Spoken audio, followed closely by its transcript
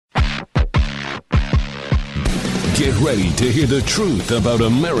Get ready to hear the truth about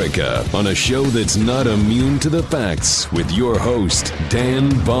America on a show that's not immune to the facts with your host, Dan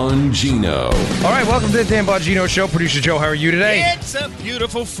Bongino. All right, welcome to the Dan Bongino Show. Producer Joe, how are you today? It's a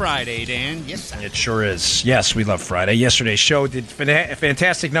beautiful Friday, Dan. Yes, sir. It sure is. Yes, we love Friday. Yesterday's show did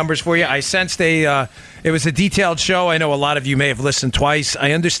fantastic numbers for you. I sensed it was a detailed show. I know a lot of you may have listened twice.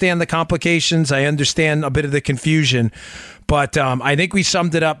 I understand the complications. I understand a bit of the confusion. But I think we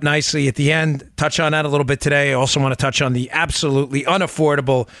summed it up nicely at the end. Touch on that a little bit today. I also want to touch on the absolutely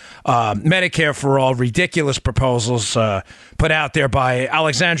unaffordable Medicare for All ridiculous proposals put out there by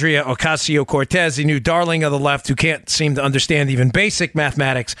Alexandria Ocasio-Cortez, the new darling of the left who can't seem to understand even basic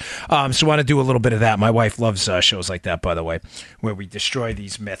mathematics. So I want to do a little bit of that. My wife loves shows like that, by the way, where we destroy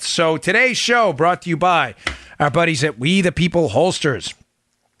these myths. So today's show brought to you by our buddies at We the People Holsters.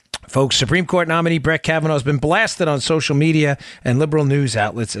 Folks, Supreme Court nominee Brett Kavanaugh has been blasted on social media and liberal news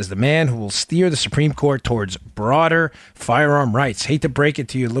outlets as the man who will steer the Supreme Court towards broader firearm rights. Hate to break it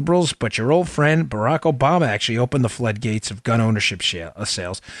to you liberals, but your old friend Barack Obama actually opened the floodgates of gun ownership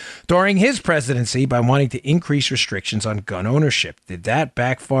sales during his presidency by wanting to increase restrictions on gun ownership. Did that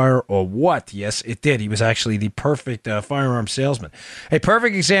backfire or what? Yes, it did. He was actually the perfect firearm salesman. A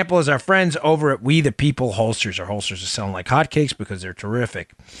perfect example is our friends over at We the People Holsters. Our holsters are selling like hotcakes because they're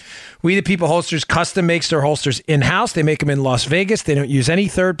terrific. We the People Holsters custom makes their holsters in-house. They make them in Las Vegas. They don't use any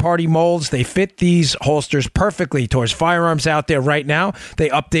third-party molds. They fit these holsters perfectly towards firearms out there right now. They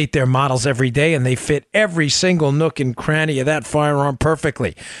update their models every day, and they fit every single nook and cranny of that firearm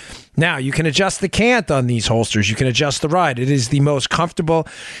perfectly. Now, you can adjust the cant on these holsters. You can adjust the ride. It is the most comfortable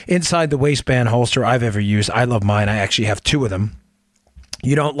inside the waistband holster I've ever used. I love mine. I actually have two of them.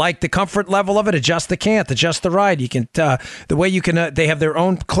 You don't like the comfort level of it? Adjust the cant, adjust the ride. You can, the way you can, they have their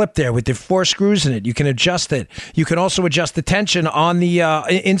own clip there with the 4 screws in it. You can adjust it. You can also adjust the tension on the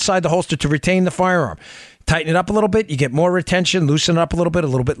inside the holster to retain the firearm. Tighten it up a little bit, you get more retention. Loosen it up a little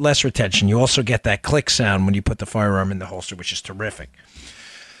bit less retention. You also get that click sound when you put the firearm in the holster, which is terrific.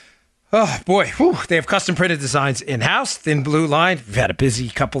 Oh, boy. Whew. They have custom printed designs in-house, thin blue line. We've had a busy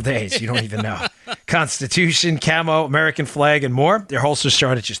couple days. You don't even know. Constitution, camo, American flag, and more. Their holsters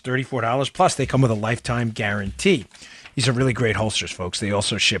start at just $34. Plus, they come with a lifetime guarantee. These are really great holsters, folks. They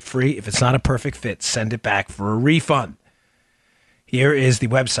also ship free. If it's not a perfect fit, send it back for a refund. Here is the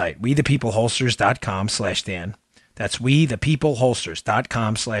website, wethepeopleholsters.com/Dan. That's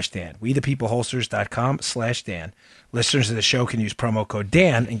wethepeopleholsters.com/Dan. wethepeopleholsters.com/Dan. Listeners of the show can use promo code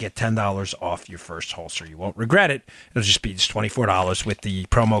Dan and get $10 off your first holster. You won't regret it. It'll just be just $24 with the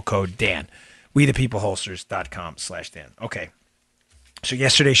promo code Dan. wethepeopleholsters.com/Dan. Okay. So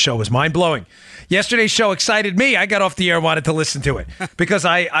yesterday's show was mind-blowing. Yesterday's show excited me. I got off the air and wanted to listen to it because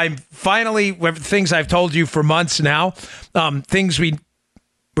I'm finally, things I've told you for months now, things we're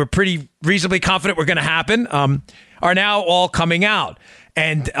pretty reasonably confident were going to happen, are now all coming out.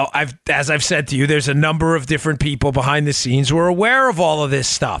 And as I've said to you, there's a number of different people behind the scenes who are aware of all of this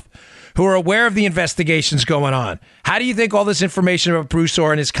stuff, who are aware of the investigations going on. How do you think all this information about Bruce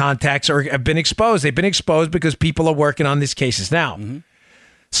Orr and his contacts have been exposed? They've been exposed because people are working on these cases now. Mm-hmm.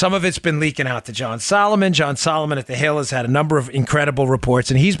 Some of it's been leaking out to John Solomon. John Solomon at The Hill has had a number of incredible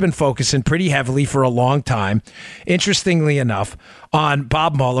reports, and he's been focusing pretty heavily for a long time, interestingly enough, on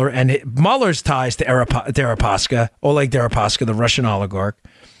Bob Mueller and Mueller's ties to Deripaska, Oleg Deripaska, the Russian oligarch,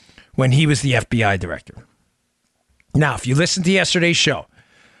 when he was the FBI director. Now, if you listen to yesterday's show,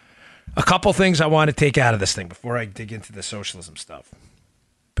 a couple things I want to take out of this thing before I dig into the socialism stuff,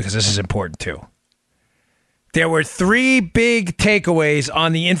 because this is important too. There were 3 big takeaways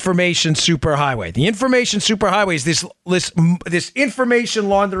on the information superhighway. The information superhighway is this information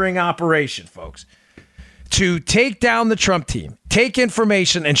laundering operation, folks, to take down the Trump team, take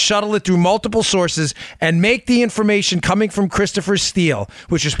information and shuttle it through multiple sources and make the information coming from Christopher Steele,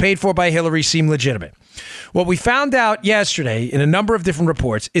 which was paid for by Hillary, seem legitimate. What we found out yesterday in a number of different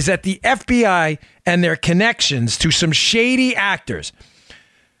reports is that the FBI and their connections to some shady actors,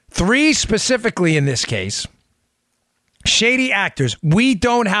 3 specifically in this case, shady actors. We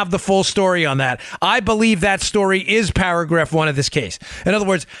don't have the full story on that. I believe that story is paragraph 1 of this case. In other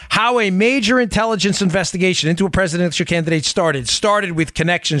words, how a major intelligence investigation into a presidential candidate started with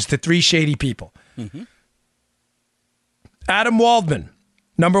connections to 3 shady people. Mm-hmm. Adam Waldman,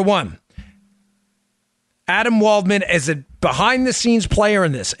 number 1. Adam Waldman is a behind-the-scenes player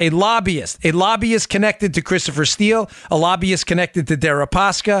in this, a lobbyist connected to Christopher Steele, a lobbyist connected to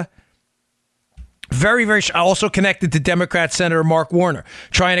Deripaska, very, very also connected to Democrat Senator Mark Warner,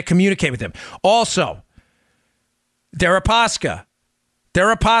 trying to communicate with him. Also, Deripaska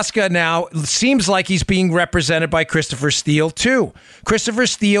Deripaska now seems like he's being represented by Christopher Steele, too. Christopher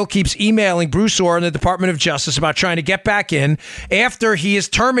Steele keeps emailing Bruce Orr in the Department of Justice about trying to get back in after he is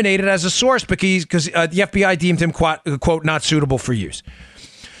terminated as a source because the FBI deemed him, quote, not suitable for use.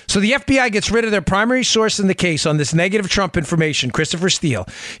 So the FBI gets rid of their primary source in the case on this negative Trump information, Christopher Steele.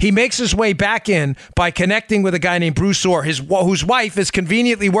 He makes his way back in by connecting with a guy named Bruce Orr, whose wife is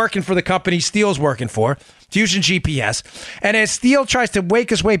conveniently working for the company Steele's working for, Fusion GPS. And as Steele tries to wake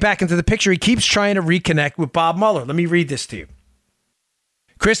his way back into the picture, he keeps trying to reconnect with Bob Mueller. Let me read this to you.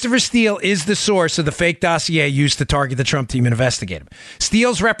 Christopher Steele is the source of the fake dossier used to target the Trump team and investigate him.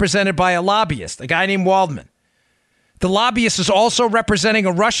 Steele's represented by a lobbyist, a guy named Waldman. The lobbyist is also representing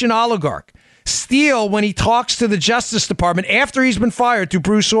a Russian oligarch. Steele, when he talks to the Justice Department after he's been fired through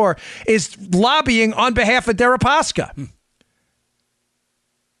Bruce Orr, is lobbying on behalf of Deripaska.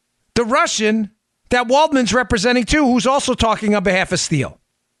 The Russian that Waldman's representing too, who's also talking on behalf of Steele.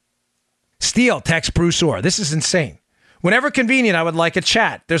 Steele texts Bruce Orr. This is insane. Whenever convenient, I would like a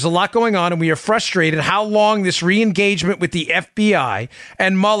chat. There's a lot going on, and we are frustrated how long this re-engagement with the FBI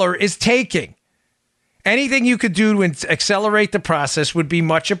and Mueller is taking. Anything you could do to accelerate the process would be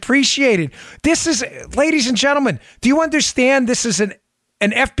much appreciated. This is, ladies and gentlemen, do you understand this is an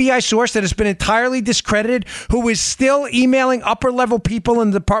FBI source that has been entirely discredited, who is still emailing upper-level people in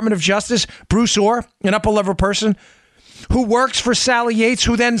the Department of Justice, Bruce Orr, an upper-level person, who works for Sally Yates,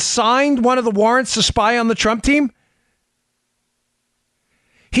 who then signed one of the warrants to spy on the Trump team?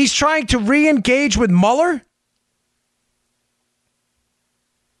 He's trying to re-engage with Mueller?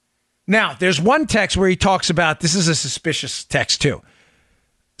 Now, there's one text where he talks about, this is a suspicious text too.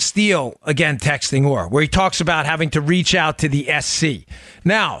 Steele, again, texting Orr, where he talks about having to reach out to the SC.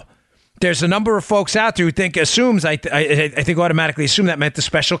 Now, there's a number of folks out there who think, I think automatically assume that meant the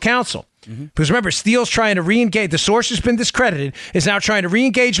special counsel. Mm-hmm. Because remember, Steele's trying to re-engage. The source has been discredited, is now trying to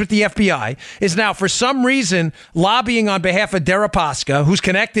re-engage with the FBI, is now for some reason lobbying on behalf of Deripaska, who's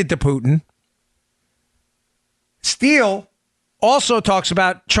connected to Putin. Steele also talks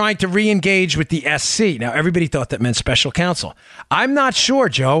about trying to re-engage with the SC. Now, everybody thought that meant special counsel. I'm not sure,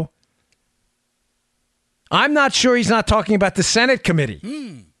 Joe. I'm not sure he's not talking about the Senate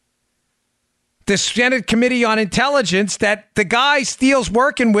committee. The Senate Committee on Intelligence that the guy Steele's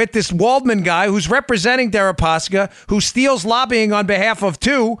working with, this Waldman guy who's representing Deripaska, who Steele's lobbying on behalf of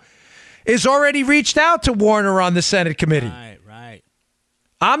too, is already reached out to Warner on the Senate Committee. Right.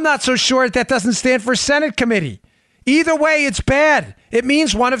 I'm not so sure that doesn't stand for Senate Committee. Either way, it's bad. It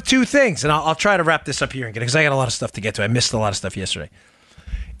means one of two things. And I'll try to wrap this up here because I got a lot of stuff to get to. I missed a lot of stuff yesterday.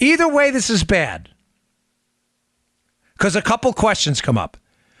 Either way, this is bad. Because a couple questions come up.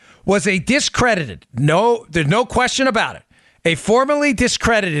 Was a discredited, there's no question about it, a formerly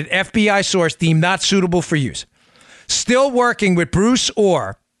discredited FBI source deemed not suitable for use, still working with Bruce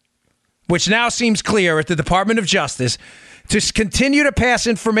Orr, which now seems clear at the Department of Justice, to continue to pass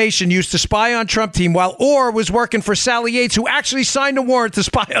information used to spy on Trump team while Orr was working for Sally Yates, who actually signed a warrant to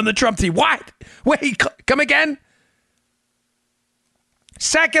spy on the Trump team. What? Wait, come again?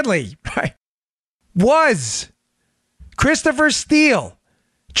 Secondly, was Christopher Steele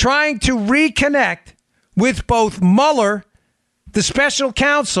trying to reconnect with both Mueller, the special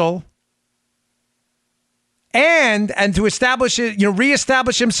counsel, and to establish it,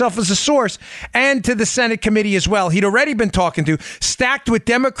 reestablish himself as a source, and to the Senate committee as well. He'd already been talking to, stacked with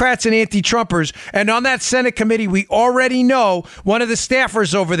Democrats and anti-Trumpers, and on that Senate committee, we already know one of the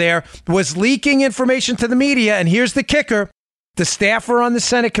staffers over there was leaking information to the media, and here's the kicker. The staffer on the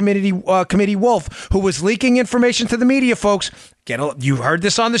Senate committee, Wolf, who was leaking information to the media, folks, you heard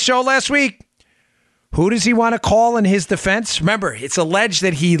this on the show last week. Who does he want to call in his defense? Remember, it's alleged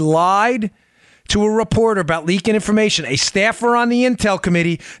that he lied to a reporter about leaking information, a staffer on the Intel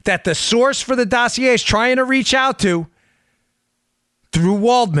Committee that the source for the dossier is trying to reach out to through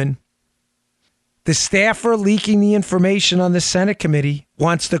Waldman. The staffer leaking the information on the Senate committee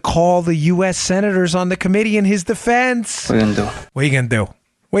wants to call the U.S. senators on the committee in his defense. What are you going to do? What are you going to do?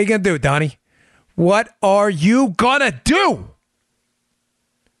 What are you going to do, Donnie? What are you going to do?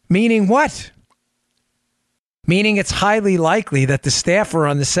 Meaning what? Meaning it's highly likely that the staffer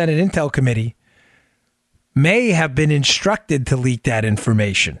on the Senate Intel Committee may have been instructed to leak that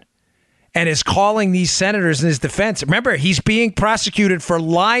information and is calling these senators in his defense. Remember, he's being prosecuted for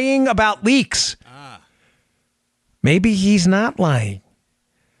lying about leaks. Maybe he's not lying.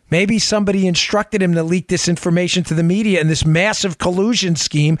 Maybe somebody instructed him to leak this information to the media in this massive collusion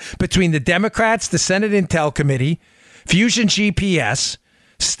scheme between the Democrats, the Senate Intel Committee, Fusion GPS,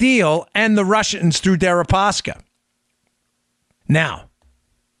 Steele, and the Russians through Deripaska. Now,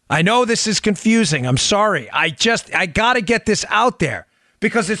 I know this is confusing. I'm sorry. I got to get this out there.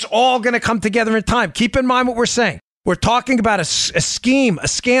 because it's all going to come together in time. Keep in mind what we're saying. We're talking about a scheme, a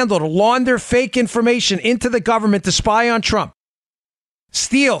scandal to launder fake information into the government to spy on Trump.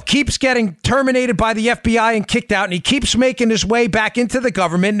 Steele keeps getting terminated by the FBI and kicked out, and he keeps making his way back into the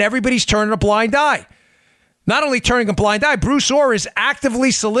government, and everybody's turning a blind eye. Not only turning a blind eye, Bruce Orr is actively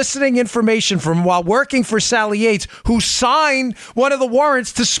soliciting information from while working for Sally Yates, who signed one of the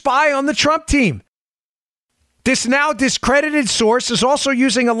warrants to spy on the Trump team. This now discredited source is also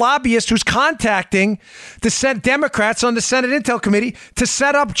using a lobbyist who's contacting the Democrats on the Senate Intel Committee to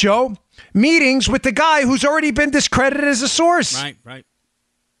set up, Joe, meetings with the guy who's already been discredited as a source. Right.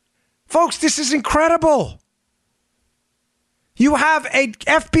 Folks, this is incredible. You have a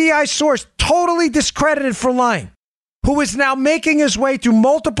FBI source totally discredited for lying, who is now making his way through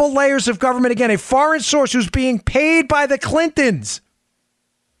multiple layers of government. Again, a foreign source who's being paid by the Clintons.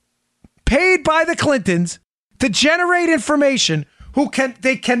 Paid by the Clintons to generate information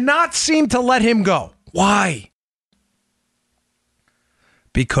they cannot seem to let him go. Why?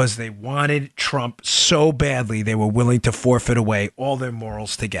 Because they wanted Trump so badly they were willing to forfeit away all their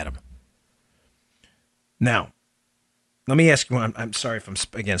morals to get him. Now, let me ask you, I'm sorry if I'm,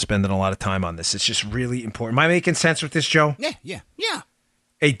 again, spending a lot of time on this. It's just really important. Am I making sense with this, Joe? Yeah.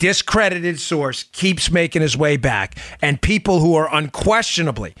 A discredited source keeps making his way back, and people who are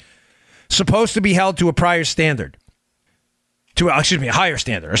unquestionably supposed to be held to a higher standard,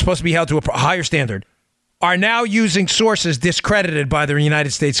 are supposed to be held to a higher standard, are now using sources discredited by the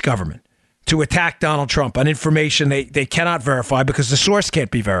United States government to attack Donald Trump on information they cannot verify because the source can't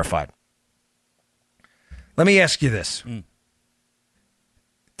be verified. Let me ask you this.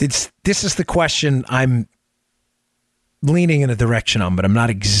 This is the question I'm leaning in a direction on, but I'm not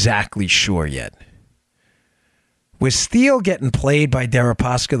exactly sure yet. Was Steele getting played by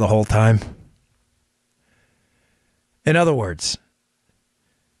Deripaska the whole time? In other words,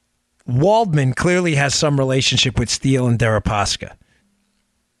 Waldman clearly has some relationship with Steele and Deripaska.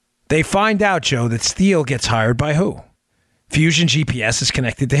 They find out, Joe, that Steele gets hired by who? Fusion GPS is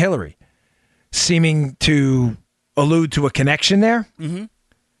connected to Hillary, seeming to allude to a connection there. Mm-hmm.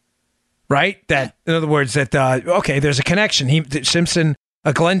 Right? That, in other words, that, there's a connection.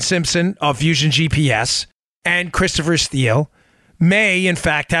 Glenn Simpson of Fusion GPS and Christopher Steele may, in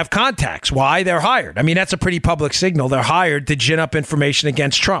fact, have contacts. Why? They're hired. I mean, that's a pretty public signal. They're hired to gin up information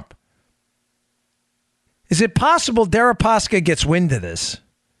against Trump. Is it possible Deripaska gets wind of this?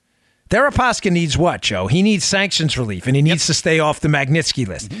 Deripaska needs what, Joe? He needs sanctions relief, and he needs to stay off the Magnitsky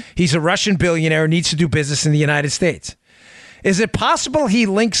list. Mm-hmm. He's a Russian billionaire who needs to do business in the United States. Is it possible he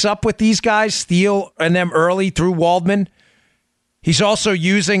links up with these guys, Steele and them early through Waldman? He's also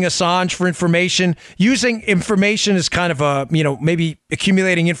using Assange for information, using information as kind of a, maybe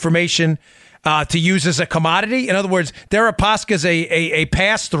accumulating information to use as a commodity. In other words, Deripaska is a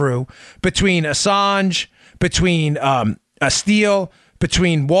pass-through between Assange, between Steele,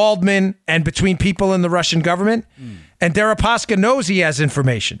 between Waldman, and between people in the Russian government. And Deripaska knows he has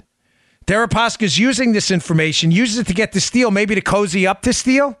information. Deripaska's using this information, uses it to get to Steele, maybe to cozy up to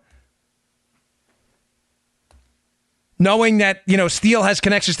Steele. Knowing that, Steele has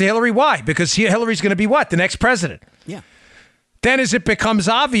connections to Hillary. Why? Because Hillary's going to be what? The next president. Yeah. Then as it becomes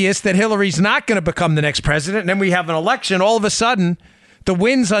obvious that Hillary's not going to become the next president, and then we have an election, all of a sudden, the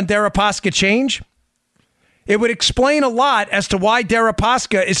winds on Deripaska change. It would explain a lot as to why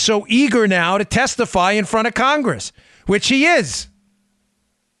Deripaska is so eager now to testify in front of Congress, which he is.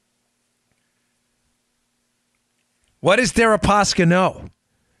 What does Deripaska know?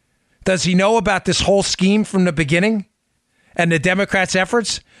 Does he know about this whole scheme from the beginning and the Democrats'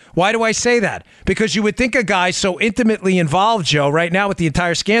 efforts? Why do I say that? Because you would think a guy so intimately involved, Joe, right now with the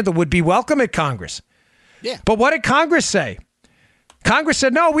entire scandal would be welcome at Congress. Yeah. But what did Congress say? Congress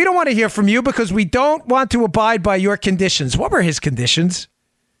said, no, we don't want to hear from you because we don't want to abide by your conditions. What were his conditions?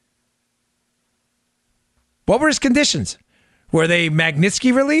 What were his conditions? Were they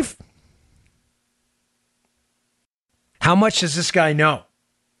Magnitsky relief? How much does this guy know?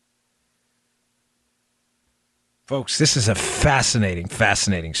 Folks, this is a fascinating,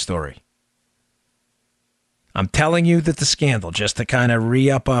 fascinating story. I'm telling you that the scandal, just to kind of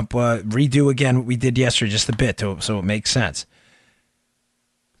redo again what we did yesterday just a bit so it makes sense.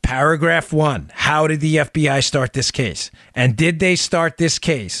 Paragraph 1, how did the FBI start this case? And did they start this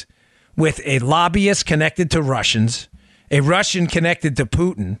case with a lobbyist connected to Russians, a Russian connected to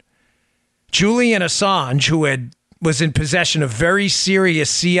Putin, Julian Assange, who was in possession of very serious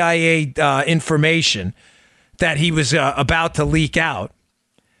CIA information that he was about to leak out,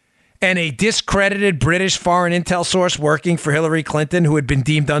 and a discredited British foreign intel source working for Hillary Clinton who had been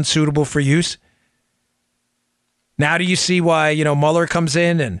deemed unsuitable for use? Now do you see why, Mueller comes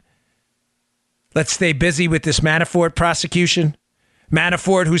in and let's stay busy with this Manafort prosecution?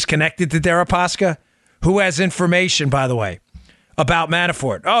 Manafort, who's connected to Deripaska, who has information, by the way, about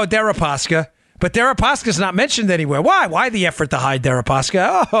Manafort. Oh, Deripaska. But Deripaska's not mentioned anywhere. Why? Why the effort to hide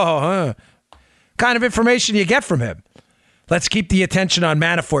Deripaska? Kind of information you get from him. Let's keep the attention on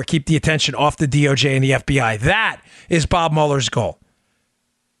Manafort, keep the attention off the DOJ and the FBI. That is Bob Mueller's goal.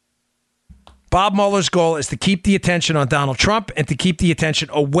 Bob Mueller's goal is to keep the attention on Donald Trump and to keep the attention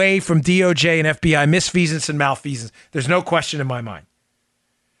away from DOJ and FBI misfeasance and malfeasance. There's no question in my mind.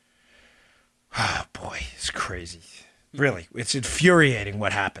 Oh, boy, it's crazy. Really, it's infuriating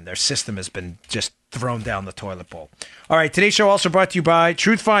what happened. Their system has been just thrown down the toilet bowl. All right, today's show also brought to you by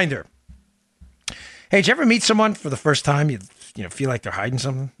Truth Finder. Hey, did you ever meet someone for the first time? You feel like they're hiding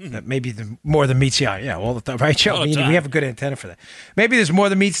something? That maybe more than meets the eye. Yeah, all the time, right, Joe? We have a good antenna for that. Maybe there's more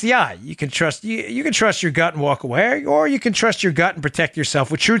than meets the eye. You can trust you can trust your gut and walk away, or you can trust your gut and protect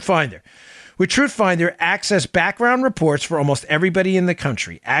yourself with Truth Finder. With Truth Finder, access background reports for almost everybody in the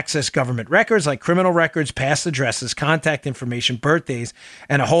country. Access government records like criminal records, past addresses, contact information, birthdays,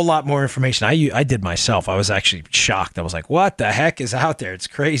 and a whole lot more information. I did myself. I was actually shocked. I was like, what the heck is out there? It's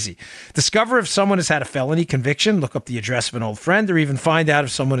crazy. Discover if someone has had a felony conviction, look up the address of an old friend, or even find out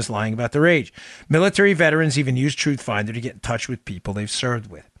if someone is lying about their age. Military veterans even use Truth Finder to get in touch with people they've served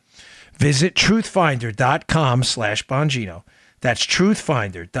with. Visit truthfinder.com/Bongino. That's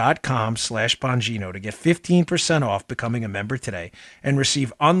truthfinder.com/Bongino to get 15% off becoming a member today and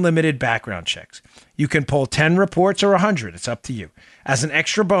receive unlimited background checks. You can pull 10 reports or 100. It's up to you. As an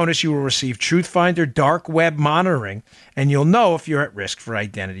extra bonus, you will receive Truthfinder dark web monitoring, and you'll know if you're at risk for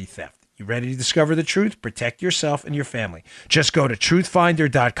identity theft. You ready to discover the truth? Protect yourself and your family. Just go to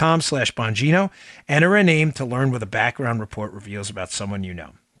truthfinder.com/Bongino, enter a name to learn what a background report reveals about someone you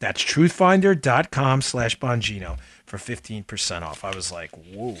know. That's truthfinder.com/Bongino for 15% off. I was like,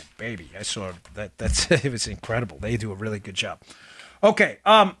 whoa, baby. I saw that. It was incredible. They do a really good job. Okay.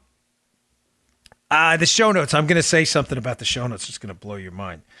 The show notes. I'm going to say something about the show notes. It's going to blow your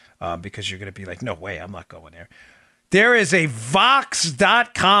mind because you're going to be like, no way, I'm not going there. There is a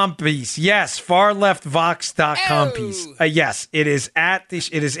Vox.com piece. Yes, farleftvox.com piece. Yes, it is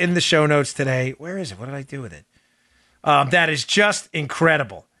it is in the show notes today. Where is it? What did I do with it? That is just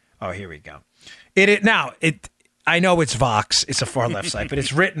incredible. Oh, here we go. I know it's Vox. It's a far left site, but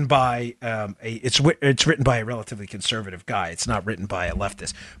it's written by it's written by a relatively conservative guy. It's not written by a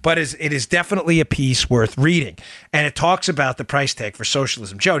leftist, but it is definitely a piece worth reading. And it talks about the price tag for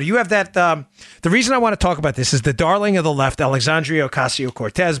socialism. Joe, do you have that? The reason I want to talk about this is the darling of the left, Alexandria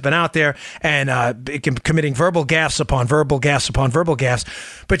Ocasio-Cortez, been out there and committing verbal gaffes upon verbal gaffes upon verbal gaffes.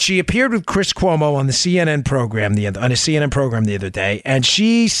 But she appeared with Chris Cuomo on the CNN program the other day, and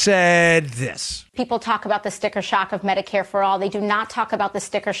she said this. People talk about the sticker shock of Medicare for all. They do not talk about the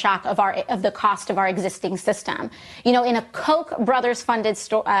sticker shock of the cost of our existing system. In a Koch brothers funded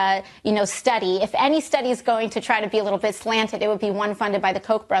study, if any study is going to try to be a little bit slanted, it would be one funded by the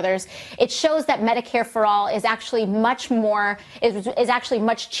Koch brothers. It shows that Medicare for all is actually much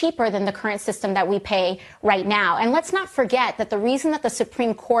cheaper than the current system that we pay right now. And let's not forget that the reason that the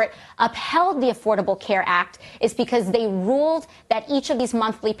Supreme Court upheld the Affordable Care Act is because they ruled that each of these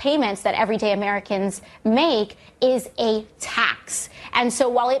monthly payments that everyday Americans make is a tax. And so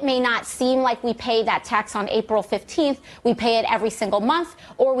while it may not seem like we pay that tax on April 15th, we pay it every single month,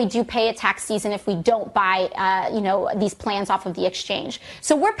 or we do pay a tax season if we don't buy, these plans off of the exchange.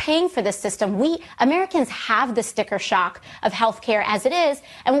 So we're paying for this system. We Americans have the sticker shock of healthcare as it is.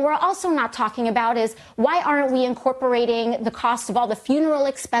 And what we're also not talking about is why aren't we incorporating the cost of all the funeral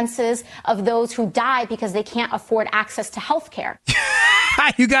expenses of those who die because they can't afford access to healthcare?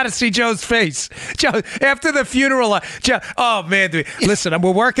 You got to see Joe's face. Joe, after the funeral, Joe, oh man, listen,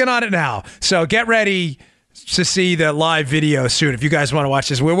 we're working on it now. So get ready to see the live video soon. If you guys want to watch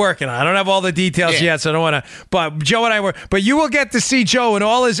this, we're working on it. I don't have all the details yet, so I don't want to, but Joe and I were, but you will get to see Joe in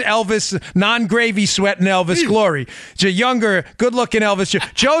all his Elvis, non-gravy sweating Elvis glory. Younger, good-looking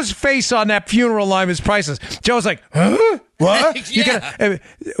Elvis. Joe's face on that funeral line is priceless. Joe's like, huh? What?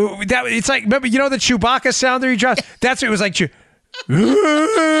 It's like, remember, the Chewbacca sound that he dropped? That's what it was like.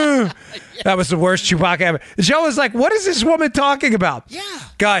 That was the worst Chewbacca ever. Joe was like, what is this woman talking about? Yeah.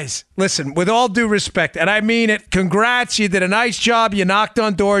 Guys, listen, with all due respect, and I mean it, congrats. You did a nice job. You knocked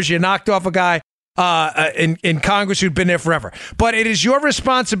on doors. You knocked off a guy in Congress who'd been there forever. But it is your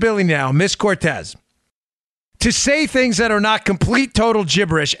responsibility now, Miss Cortez, to say things that are not complete, total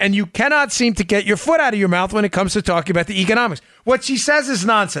gibberish, and you cannot seem to get your foot out of your mouth when it comes to talking about the economics. What she says is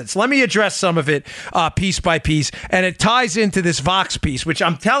nonsense. Let me address some of it piece by piece, and it ties into this Vox piece, which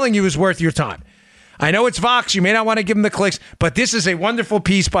I'm telling you is worth your time. I know it's Vox. You may not want to give them the clicks, but this is a wonderful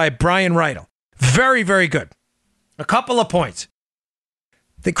piece by Brian Riedel. Very, very good. A couple of points.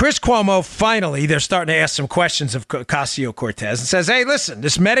 The Chris Cuomo, finally, they're starting to ask some questions of Ocasio-Cortez and says, hey, listen,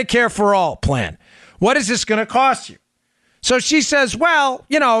 this Medicare for All plan, what is this going to cost you? So she says, well,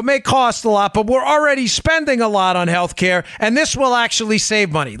 you know, it may cost a lot, but we're already spending a lot on health care, and this will actually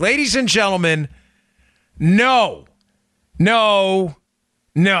save money. Ladies and gentlemen, no.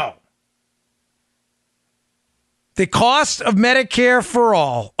 The cost of Medicare for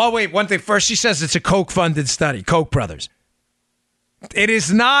All. Oh, wait, one thing first. She says it's a Koch-funded study, Koch brothers. It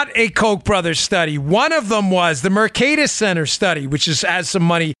is not a Koch brothers study. One of them was the Mercatus Center study, which has some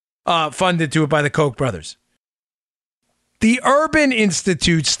money funded to it by the Koch brothers. The Urban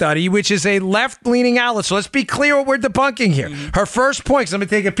Institute study, which is a left-leaning outlet. So let's be clear what we're debunking here. Her first point, because I'm going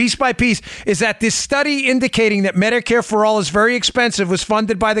to take it piece by piece, is that this study indicating that Medicare for All is very expensive was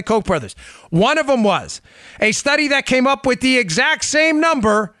funded by the Koch brothers. One of them was a study that came up with the exact same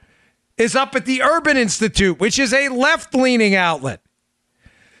number is up at the Urban Institute, which is a left-leaning outlet.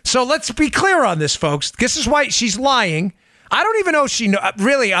 So let's be clear on this, folks. This is why she's lying. I don't even know if she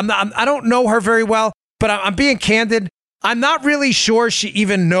really. I don't know her very well, but I'm being candid. I'm not really sure she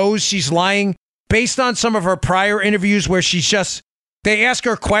even knows she's lying based on some of her prior interviews where they ask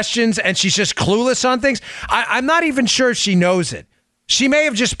her questions and she's just clueless on things. I'm not even sure she knows it. She may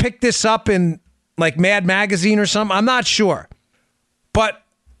have just picked this up in like Mad Magazine or something. I'm not sure. But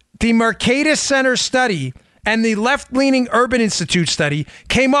the Mercatus Center study and the left-leaning Urban Institute study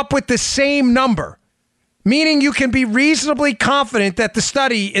came up with the same number, meaning you can be reasonably confident that the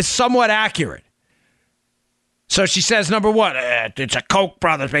study is somewhat accurate. So she says, number one, it's a Koch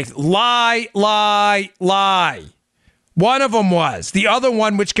brothers. Lie. One of them was. The other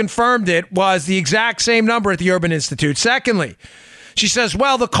one, which confirmed it, was the exact same number at the Urban Institute. Secondly, she says,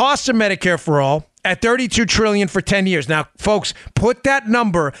 well, the cost of Medicare for All at $32 trillion for 10 years. Now, folks, put that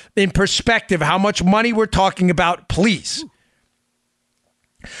number in perspective, how much money we're talking about, please.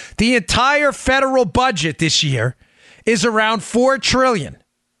 The entire federal budget this year is around $4 trillion.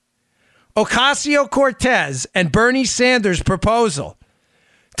 Ocasio-Cortez and Bernie Sanders' proposal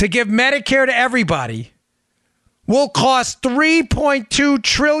to give Medicare to everybody will cost $3.2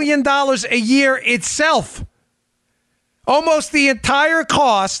 trillion a year itself. Almost the entire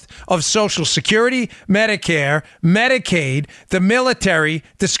cost of Social Security, Medicare, Medicaid, the military,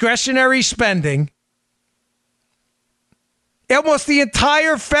 discretionary spending. Almost the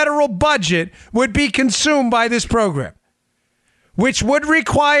entire federal budget would be consumed by this program, which would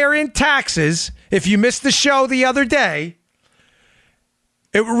require in taxes, if you missed the show the other day,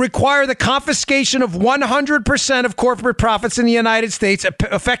 it would require the confiscation of 100% of corporate profits in the United States,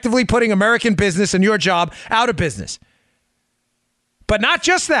 effectively putting American business and your job out of business. But not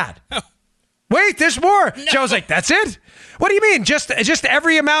just that. Wait, there's more. No. Joe's like, that's it? What do you mean? Just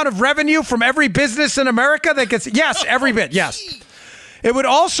every amount of revenue from every business in America that gets... Yes, every bit, yes. It would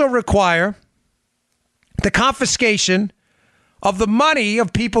also require the confiscation of the money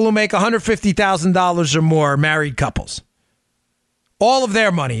of people who make $150,000 or more, married couples. All of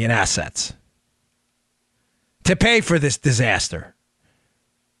their money and assets to pay for this disaster.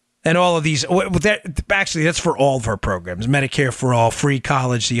 And all of these, actually, that's for all of her programs. Medicare for All, free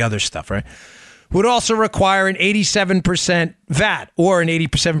college, the other stuff, right? Would also require an 87% VAT or an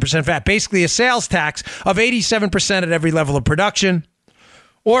 87% VAT. Basically, a sales tax of 87% at every level of production.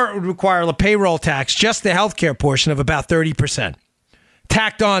 Or it would require a payroll tax, just the healthcare portion, of about 30%.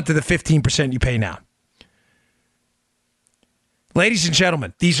 Tacked on to the 15% you pay now. Ladies and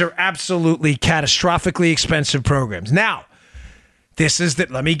gentlemen, these are absolutely catastrophically expensive programs. Now,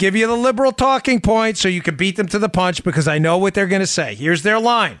 let me give you the liberal talking point so you can beat them to the punch, because I know what they're going to say. Here's their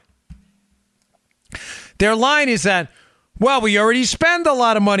line. Their line is that, well, we already spend a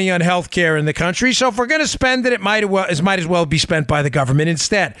lot of money on health care in the country, so if we're going to spend it, it might as well be spent by the government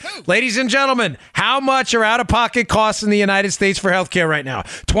instead. Ladies and gentlemen, how much are out-of-pocket costs in the United States for health care right now?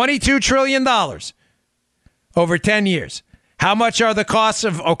 $22 trillion over 10 years. How much are the costs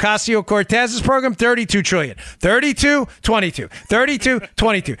of Ocasio-Cortez's program? $32 trillion. 32, 22. 32,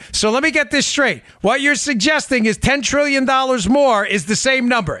 22. So let me get this straight. What you're suggesting is $10 trillion more is the same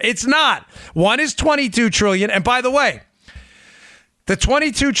number. It's not. One is $22 trillion. And by the way, the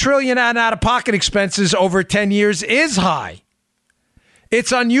 $22 trillion on out-of-pocket expenses over 10 years is high.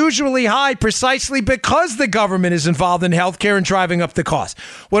 It's unusually high precisely because the government is involved in healthcare and driving up the cost.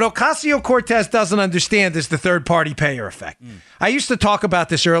 What Ocasio-Cortez doesn't understand is the third-party payer effect. I used to talk about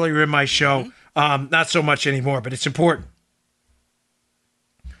this earlier in my show, not so much anymore, but it's important.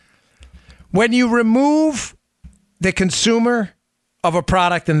 When you remove the consumer of a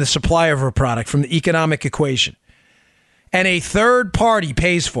product and the supplier of a product from the economic equation, and a third party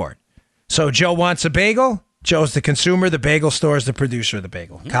pays for it. So Joe wants a bagel. Joe's the consumer. The bagel store is the producer of the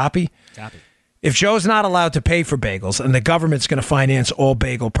bagel. Mm-hmm. Copy? Copy. If Joe's not allowed to pay for bagels and the government's going to finance all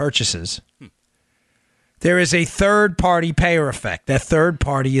bagel purchases, there is a third party payer effect. That third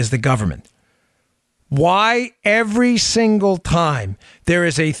party is the government. Why every single time there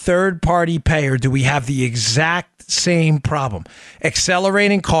is a third party payer do we have the exact same problem?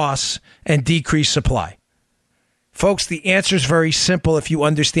 Accelerating costs and decreased supply. Folks, the answer is very simple if you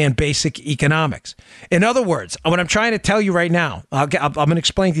understand basic economics. In other words, what I'm trying to tell you right now, I'm going to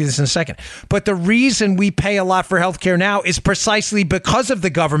explain to you this in a second, but the reason we pay a lot for healthcare now is precisely because of the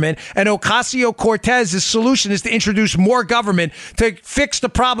government, and Ocasio-Cortez's solution is to introduce more government to fix the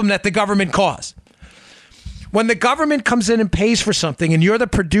problem that the government caused. When the government comes in and pays for something and you're the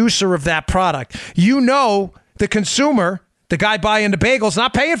producer of that product, you know the consumer, the guy buying the bagel, is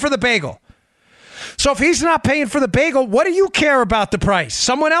not paying for the bagel. So if he's not paying for the bagel, what do you care about the price?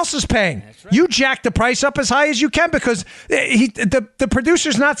 Someone else is paying. Right. You jack the price up as high as you can because the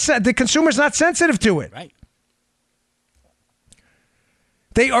producer's not, the consumer's not sensitive to it. Right.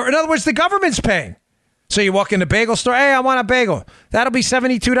 In other words, the government's paying. So you walk in the bagel store, hey, I want a bagel. That'll be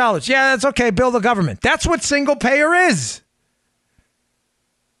 $72. Yeah, that's okay. Bill the government. That's what single payer is.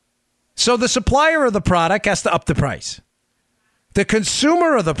 So the supplier of the product has to up the price. The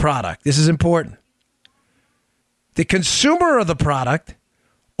consumer of the product, this is important. The consumer of the product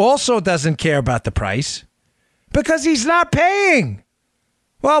also doesn't care about the price because he's not paying.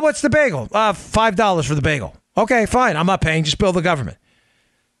 Well, what's the bagel? $5 for the bagel. Okay, fine. I'm not paying. Just bill the government.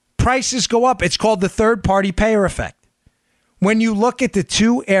 Prices go up. It's called the third-party payer effect. When you look at the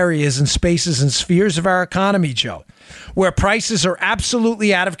two areas and spaces and spheres of our economy, Joe, where prices are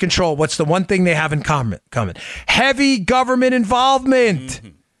absolutely out of control, what's the one thing they have in common? Heavy government involvement. Mm-hmm.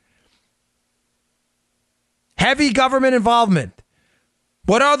 Heavy government involvement.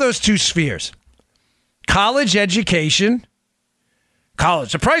 What are those two spheres? College education.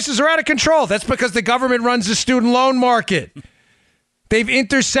 College. The prices are out of control. That's because the government runs the student loan market. They've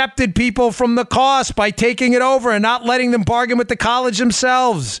intercepted people from the cost by taking it over and not letting them bargain with the college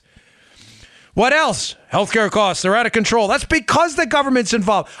themselves. What else? Healthcare costs, they're out of control. That's because the government's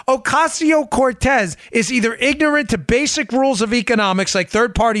involved. Ocasio-Cortez is either ignorant to basic rules of economics like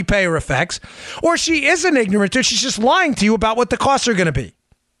third-party payer effects, or she isn't ignorant to, she's just lying to you about what the costs are going to be.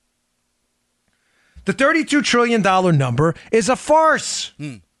 The $32 trillion number is a farce.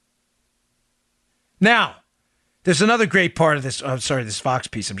 Now, there's another great part of this. This Fox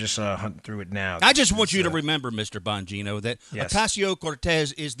piece. I'm just hunting through it now. I just want you to remember, Mr. Bongino, that yes.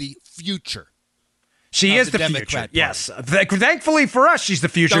 Ocasio-Cortez is the future. She is the future. Party. Yes. Thankfully for us, she's the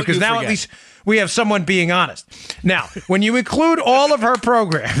future because now at least we have someone being honest. Now, when you include all of her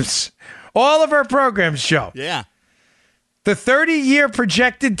programs, Joe. Yeah. The 30-year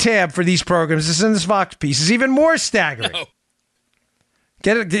projected tab for these programs, this is in this Fox piece, is even more staggering. No.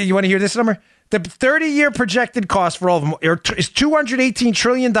 Get it? You want to hear this number? The 30-year projected cost for all of them is $218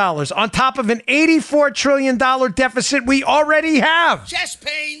 trillion on top of an $84 trillion deficit we already have. Chest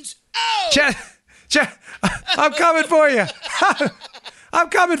pains. Oh! I'm coming for you. I'm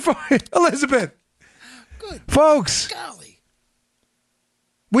coming for you, Elizabeth. Good. Folks. Golly.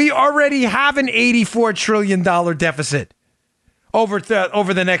 We already have an $84 trillion deficit over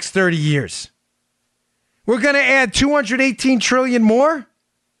the next 30 years. We're going to add $218 trillion more?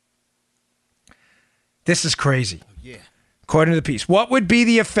 This is crazy. Oh, yeah. According to the piece, what would be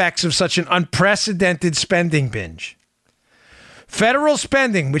the effects of such an unprecedented spending binge? Federal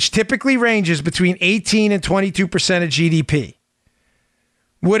spending, which typically ranges between 18 and 22% of GDP,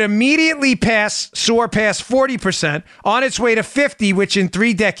 would immediately soar past 40% on its way to 50%, which in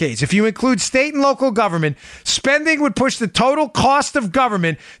 3 decades. If you include state and local government, spending would push the total cost of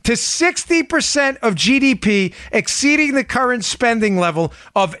government to 60% of GDP, exceeding the current spending level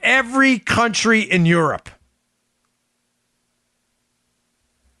of every country in Europe.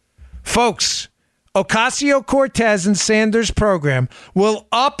 Folks, Ocasio-Cortez and Sanders' program will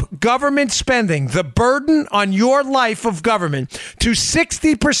up government spending, the burden on your life of government, to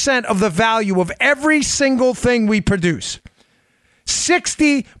 60% of the value of every single thing we produce.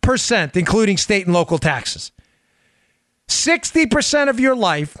 60%, including state and local taxes. 60% of your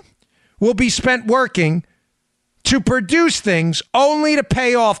life will be spent working to produce things only to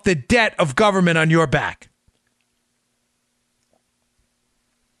pay off the debt of government on your back.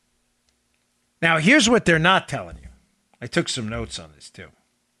 Now, here's what they're not telling you. I took some notes on this, too.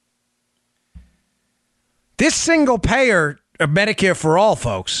 This single payer of Medicare for all,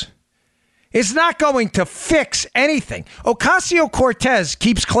 folks, is not going to fix anything. Ocasio-Cortez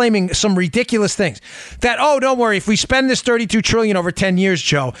keeps claiming some ridiculous things that, oh, don't worry, if we spend this $32 trillion over 10 years,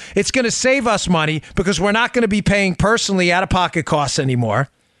 Joe, it's going to save us money because we're not going to be paying personally out-of-pocket costs anymore.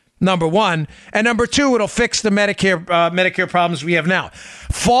 Number one. And number two, it'll fix the Medicare problems we have now.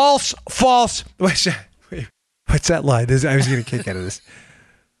 False. What's that line? I was going to kick out of this.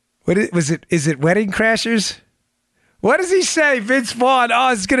 Is it Wedding Crashers? What does he say? Vince Vaughn.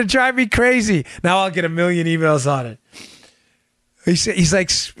 Oh, it's going to drive me crazy. Now I'll get a million emails on it. He's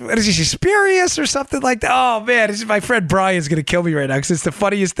like, what is he, spurious or something like that? Oh, man, this is my friend Brian's going to kill me right now because it's the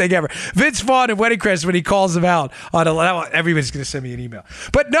funniest thing ever. Vince Vaughn and Wedding Crashers, when he calls him out, everybody's going to send me an email.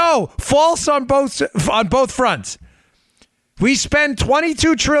 But no, false on both fronts. We spend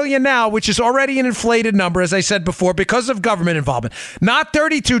 $22 trillion now, which is already an inflated number, as I said before, because of government involvement. Not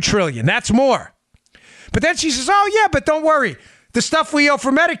 $32 trillion. That's more. But then she says, oh, yeah, but don't worry. The stuff we owe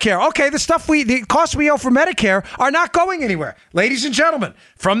for Medicare. Okay, the costs we owe for Medicare are not going anywhere. Ladies and gentlemen,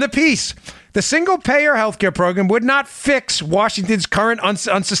 from the piece, the single-payer healthcare program would not fix Washington's current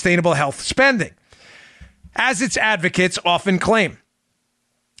unsustainable health spending, as its advocates often claim.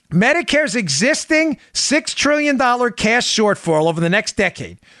 Medicare's existing $6 trillion cash shortfall over the next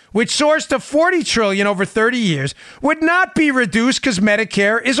decade, which soars to $40 trillion over 30 years, would not be reduced because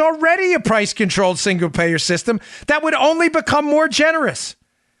Medicare is already a price-controlled single-payer system that would only become more generous.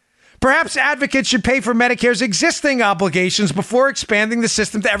 Perhaps advocates should pay for Medicare's existing obligations before expanding the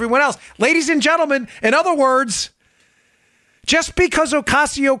system to everyone else. Ladies and gentlemen, in other words, just because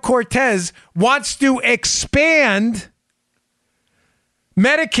Ocasio-Cortez wants to expand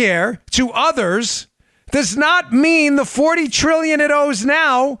Medicare to others does not mean the $40 trillion it owes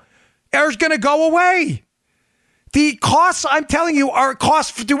now is going to go away. The costs, I'm telling you, are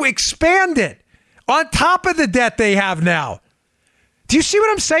costs to expand it on top of the debt they have now. Do you see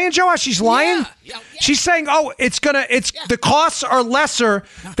what I'm saying, Joe? She's lying. Yeah. She's saying, "Oh, the costs are lesser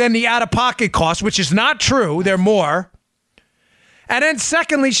than the out-of-pocket costs," which is not true. They're more. And then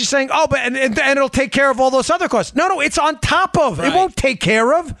secondly, she's saying, "Oh, but and it'll take care of all those other costs." No, it's on top of. Right. It won't take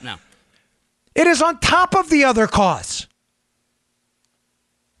care of. No. It is on top of the other costs.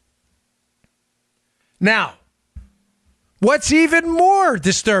 Now, what's even more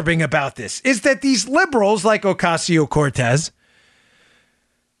disturbing about this is that these liberals like Ocasio-Cortez,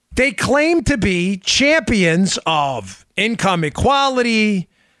 they claim to be champions of income equality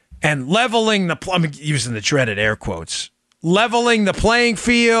and leveling the, I'm using the dreaded air quotes, leveling the playing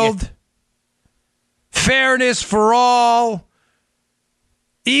field, fairness for all,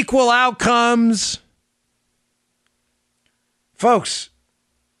 equal outcomes. Folks,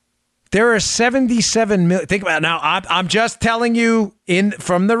 there are 77 million. Think about it. Now, I'm just telling you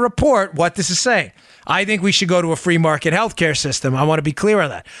from the report what this is saying. I think we should go to a free market healthcare system. I want to be clear on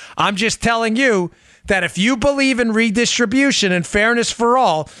that. I'm just telling you that if you believe in redistribution and fairness for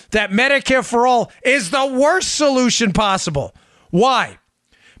all, that Medicare for all is the worst solution possible. Why?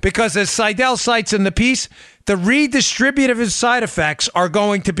 Because as Seidel cites in the piece, the redistributive side effects are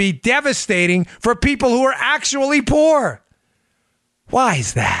going to be devastating for people who are actually poor. Why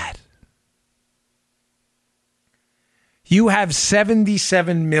is that? You have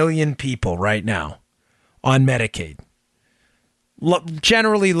 77 million people right now on Medicaid,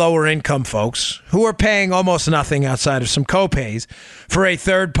 generally lower income folks who are paying almost nothing outside of some copays for a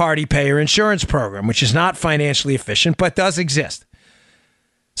third-party payer insurance program, which is not financially efficient but does exist.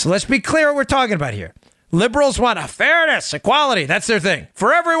 So let's be clear what we're talking about here. Liberals want a fairness, equality. That's their thing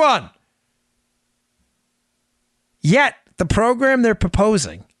for everyone. Yet the program they're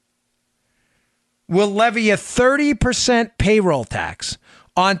proposing will levy a 30% payroll tax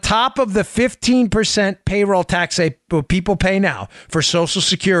on top of the 15% payroll tax people pay now for Social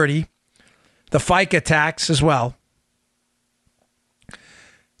Security, the FICA tax as well,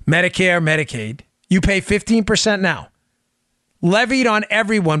 Medicare, Medicaid. You pay 15% now. Levied on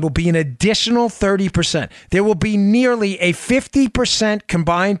everyone will be an additional 30%. There will be nearly a 50%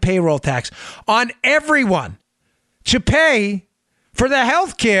 combined payroll tax on everyone to pay for the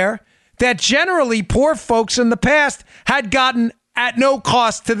health care that generally poor folks in the past had gotten at no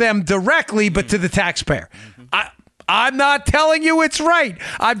cost to them directly, but to the taxpayer. I'm not telling you it's right.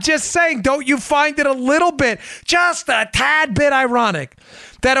 I'm just saying, don't you find it a little bit, just a tad bit ironic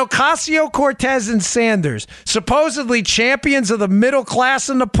that Ocasio-Cortez and Sanders, supposedly champions of the middle class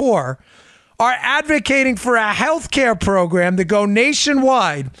and the poor, are advocating for a health care program to go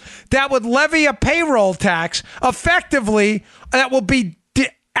nationwide that would levy a payroll tax effectively that will be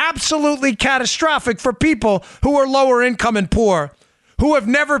absolutely catastrophic for people who are lower income and poor, who have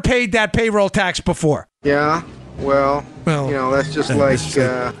never paid that payroll tax before. Yeah. Well, that's just like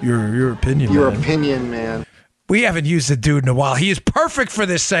your opinion. Your opinion, man. We haven't used the dude in a while. He is perfect for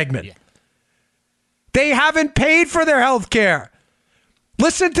this segment. Yeah. They haven't paid for their health care.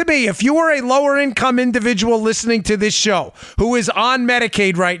 Listen to me. If you are a lower income individual listening to this show who is on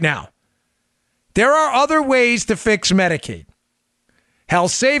Medicaid right now, there are other ways to fix Medicaid.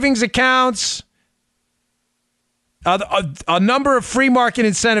 Health savings accounts, a number of free market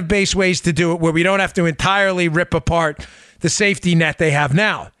incentive-based ways to do it where we don't have to entirely rip apart the safety net they have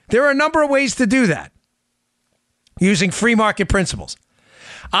now. There are a number of ways to do that using free market principles.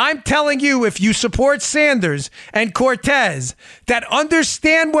 I'm telling you, if you support Sanders and Cortez that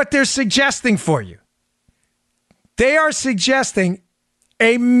understand what they're suggesting for you, they are suggesting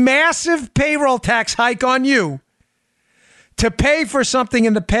a massive payroll tax hike on you to pay for something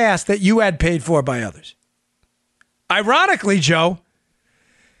in the past that you had paid for by others. Ironically, Joe,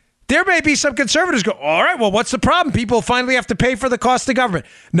 there may be some conservatives go, all right, well, what's the problem? People finally have to pay for the cost of government.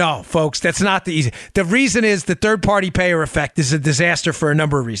 No, folks, that's not the easy. The reason is the third-party payer effect is a disaster for a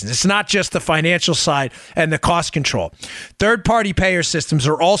number of reasons. It's not just the financial side and the cost control. Third-party payer systems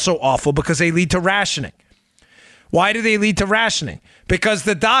are also awful because they lead to rationing. Why do they lead to rationing? Because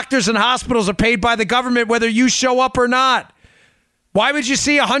the doctors and hospitals are paid by the government whether you show up or not. Why would you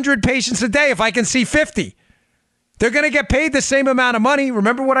see 100 patients a day if I can see 50? They're going to get paid the same amount of money.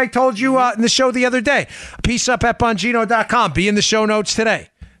 Remember what I told you in the show the other day? Piece up at Bongino.com. Be in the show notes today.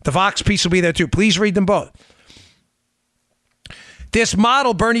 The Vox piece will be there too. Please read them both. This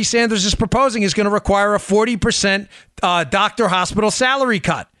model Bernie Sanders is proposing is going to require a 40% doctor hospital salary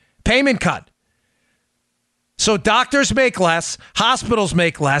cut, payment cut. So doctors make less, hospitals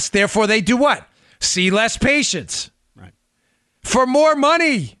make less. Therefore, they do what? See less patients. Right. For more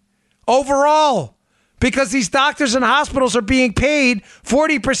money overall. Because these doctors and hospitals are being paid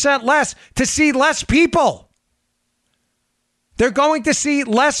 40% less to see less people. They're going to see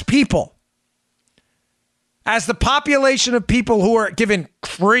less people. As the population of people who are given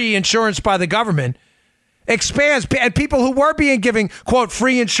free insurance by the government expands, and people who were being given, quote,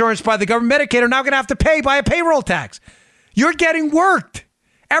 free insurance by the government, Medicaid, are now going to have to pay by a payroll tax. You're getting worked.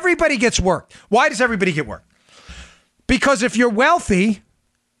 Everybody gets worked. Why does everybody get worked? Because if you're wealthy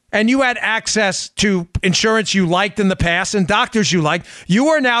and you had access to insurance you liked in the past and doctors you liked, you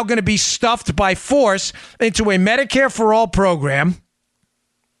are now going to be stuffed by force into a Medicare for All program,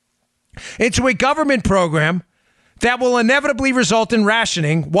 into a government program that will inevitably result in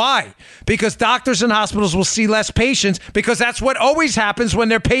rationing. Why? Because doctors and hospitals will see less patients, because that's what always happens when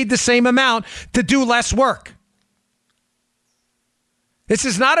they're paid the same amount to do less work. This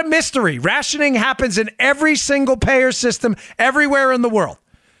is not a mystery. Rationing happens in every single payer system everywhere in the world.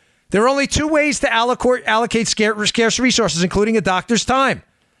 There are only two ways to allocate scarce resources, including a doctor's time.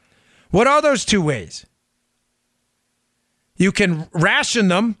 What are those two ways? You can ration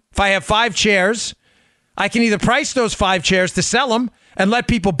them. If I have 5 chairs, I can either price those 5 chairs to sell them and let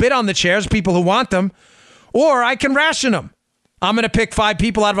people bid on the chairs, people who want them, or I can ration them. I'm going to pick 5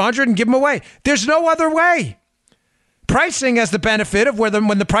 people out of 100 and give them away. There's no other way. Pricing has the benefit of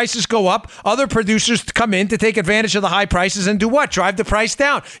when the prices go up, other producers come in to take advantage of the high prices and do what? Drive the price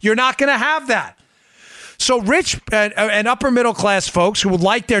down. You're not going to have that. So rich and upper middle class folks who would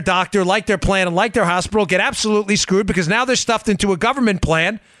like their doctor, like their plan, and like their hospital get absolutely screwed because now they're stuffed into a government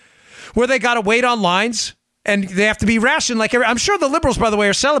plan where they got to wait on lines and they have to be rationed like I'm sure the liberals, by the way,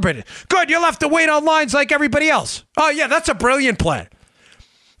 are celebrating. Good, you'll have to wait on lines like everybody else. Oh, yeah, that's a brilliant plan.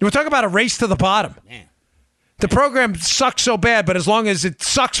 We're talking about a race to the bottom. Man. The program sucks so bad, but as long as it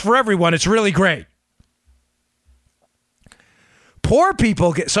sucks for everyone, it's really great. Poor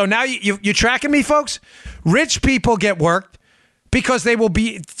people get... So now you're tracking me, folks? Rich people get worked because they will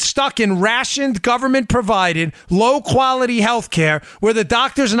be stuck in rationed, government-provided, low-quality health care where the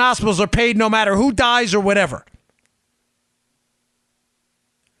doctors and hospitals are paid no matter who dies or whatever.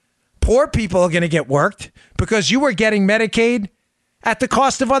 Poor people are going to get worked because you are getting Medicaid at the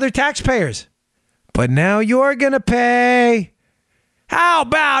cost of other taxpayers. But now you're going to pay. How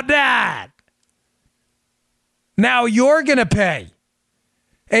about that? Now you're going to pay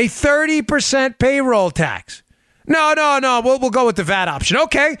a 30% payroll tax. No. We'll go with the VAT option.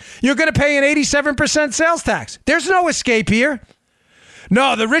 Okay, you're going to pay an 87% sales tax. There's no escape here.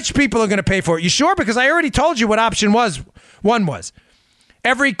 No, the rich people are going to pay for it. You sure? Because I already told you what option one was.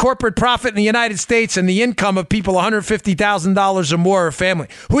 Every corporate profit in the United States and the income of people $150,000 or more or family.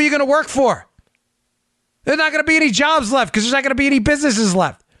 Who are you going to work for? There's not going to be any jobs left because there's not going to be any businesses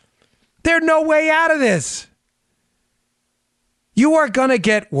left. There's no way out of this. You are going to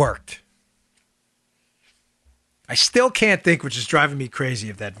get worked. I still can't think, which is driving me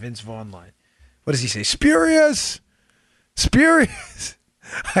crazy, of that Vince Vaughn line. What does he say? Spurious. It's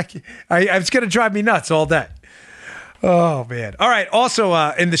going to drive me nuts all day. Oh, man. All right. Also,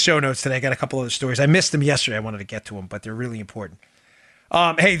 in the show notes today, I got a couple other stories. I missed them yesterday. I wanted to get to them, but they're really important.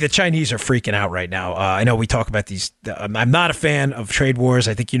 Hey, the Chinese are freaking out right now. I know we talk about these. I'm not a fan of trade wars.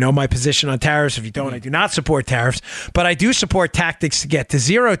 I think you know my position on tariffs. If you don't, I do not support tariffs, but I do support tactics to get to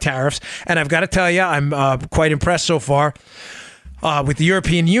zero tariffs. And I've got to tell you, I'm quite impressed so far with the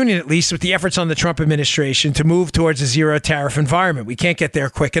European Union, at least with the efforts on the Trump administration to move towards a zero tariff environment. We can't get there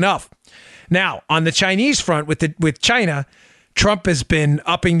quick enough. Now, on the Chinese front, with China, Trump has been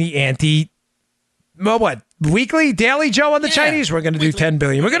upping the ante. Well, what? Weekly, daily, Joe, on the Chinese? We're going to do $10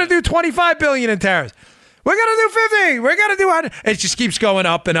 billion. We're going to do $25 billion in tariffs. We're going to do 50. We're going to do 100. It just keeps going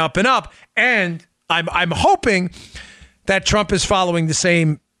up and up and up. And I'm hoping that Trump is following the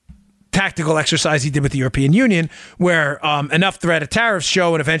same tactical exercise he did with the European Union, where enough threat of tariffs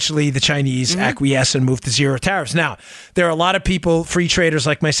show and eventually the Chinese acquiesce and move to zero tariffs. Now, there are a lot of people, free traders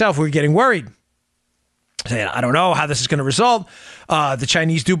like myself, who are getting worried. Saying, I don't know how this is going to result. The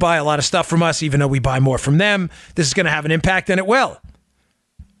Chinese do buy a lot of stuff from us, even though we buy more from them. This is going to have an impact, and it will.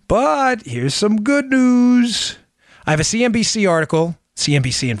 But here's some good news. I have a CNBC article,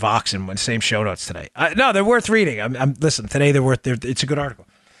 CNBC and Vox, in the same show notes today. No, they're worth reading. Listen, today it's a good article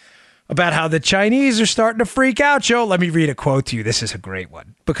about how the Chinese are starting to freak out, Joe. Let me read a quote to you. This is a great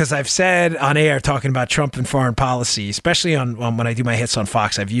one because I've said on air talking about Trump and foreign policy, especially on when I do my hits on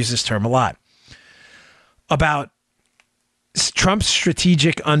Fox, I've used this term a lot. About Trump's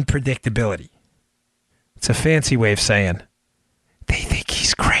strategic unpredictability. It's a fancy way of saying they think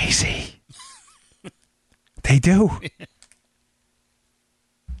he's crazy. They do.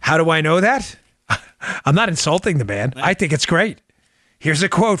 How do I know that? I'm not insulting the man. I think it's great. Here's a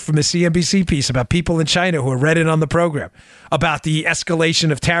quote from a CNBC piece about people in China who are read in on the program about the escalation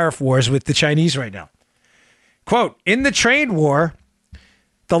of tariff wars with the Chinese right now. Quote, in the trade war,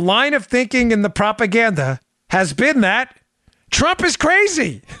 the line of thinking in the propaganda has been that Trump is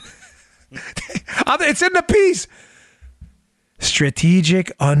crazy. It's in the piece.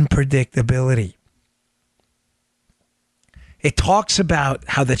 Strategic unpredictability. It talks about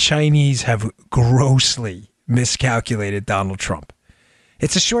how the Chinese have grossly miscalculated Donald Trump.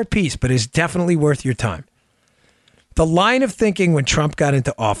 It's a short piece, but it's definitely worth your time. The line of thinking when Trump got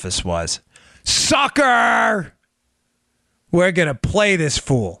into office was, sucker! We're going to play this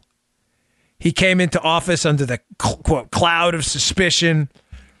fool. He came into office under the, quote, cloud of suspicion.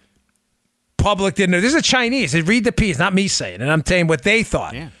 Public didn't know. This is a Chinese. They read the piece, not me saying it. And I'm saying what they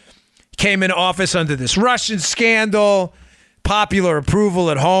thought. Yeah. Came into office under this Russian scandal. Popular approval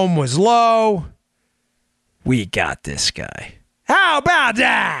at home was low. We got this guy. How about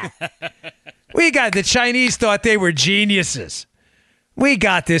that? The Chinese thought they were geniuses. We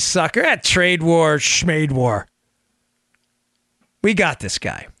got this sucker. That trade war, schmade war. We got this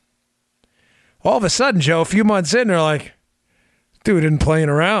guy. All of a sudden, Joe, a few months in, they're like, dude isn't playing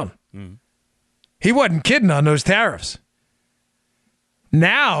around. He wasn't kidding on those tariffs.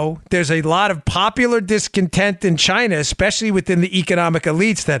 Now, there's a lot of popular discontent in China, especially within the economic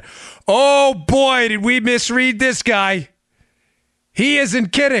elites, that, oh boy, did we misread this guy. He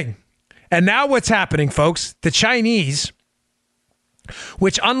isn't kidding. And now what's happening, folks? The Chinese,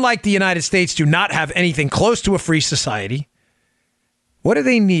 which unlike the United States, do not have anything close to a free society. What do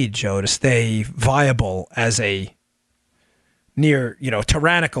they need, Joe, to stay viable as a near,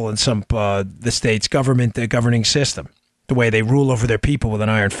 tyrannical in some the state's government, the governing system, the way they rule over their people with an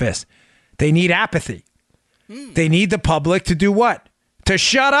iron fist? They need apathy. They need the public to do what? To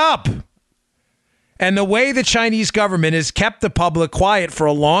shut up. And the way the Chinese government has kept the public quiet for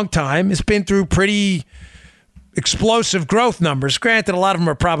a long time has been through pretty explosive growth numbers. Granted, a lot of them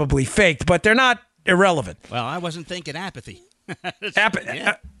are probably faked, but they're not irrelevant. Well, I wasn't thinking apathy.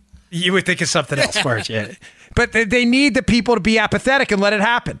 You would think of something else, weren't you? But they need the people to be apathetic and let it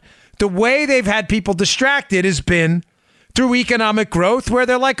happen. The way they've had people distracted has been through economic growth, where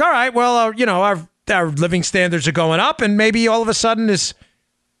they're like, all right, well, our living standards are going up, and maybe all of a sudden this,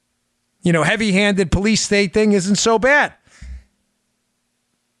 heavy-handed police state thing isn't so bad.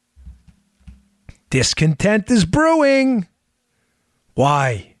 Discontent is brewing.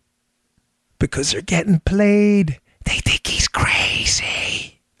 Why? Because they're getting played. They think he's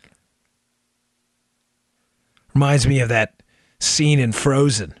crazy. Reminds me of that scene in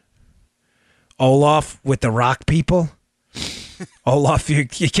Frozen. Olaf with the rock people. Olaf, your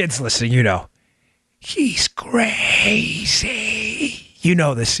kids listening, he's crazy. You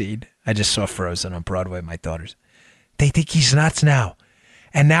know the scene. I just saw Frozen on Broadway, my daughters. They think he's nuts now.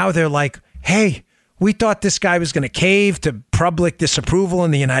 And now they're like, hey, We thought this guy was going to cave to public disapproval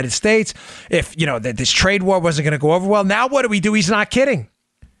in the United States. If, that this trade war wasn't going to go over well. Now what do? He's not kidding.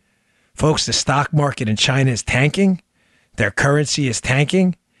 Folks, the stock market in China is tanking. Their currency is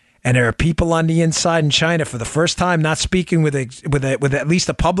tanking. And there are people on the inside in China for the first time not speaking with at least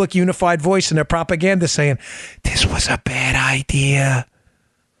a public unified voice in their propaganda saying, this was a bad idea.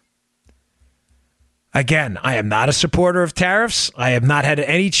 Again, I am not a supporter of tariffs. I have not had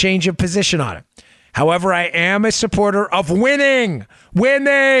any change of position on it. However, I am a supporter of winning.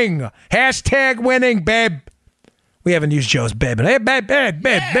 Winning. Hashtag winning, babe. We haven't used Joe's babe. Hey, babe.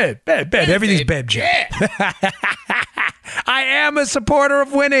 Everything's babe, Joe. I am a supporter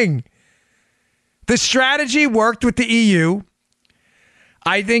of winning. The strategy worked with the EU.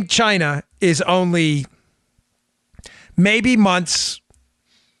 I think China is only maybe months,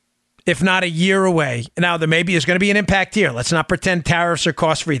 if not a year away. Now, there maybe is going to be an impact here. Let's not pretend tariffs are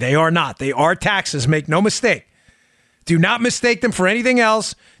cost-free. They are not. They are taxes. Make no mistake. Do not mistake them for anything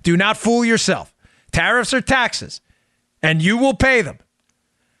else. Do not fool yourself. Tariffs are taxes, and you will pay them.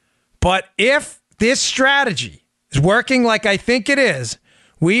 But if this strategy is working like I think it is,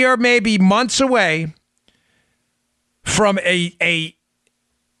 we are maybe months away from a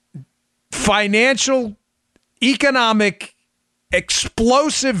financial, economic,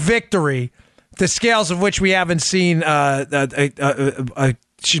 explosive victory, the scales of which we haven't seen, the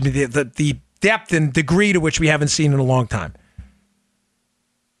depth and degree to which we haven't seen in a long time.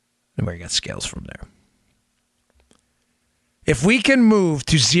 And where you got scales from there. If we can move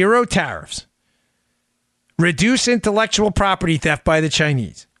to zero tariffs, reduce intellectual property theft by the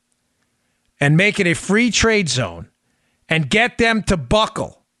Chinese, and make it a free trade zone, and get them to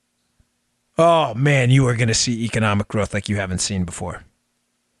buckle, oh, man, you are going to see economic growth like you haven't seen before.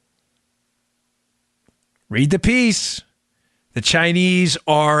 Read the piece. The Chinese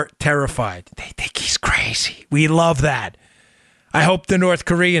are terrified. They think he's crazy. We love that. I hope the North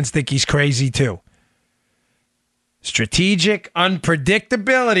Koreans think he's crazy too. Strategic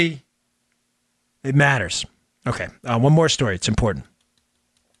unpredictability. It matters. Okay, one more story. It's important.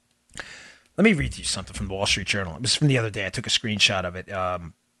 Let me read you something from the Wall Street Journal. It was from the other day. I took a screenshot of it.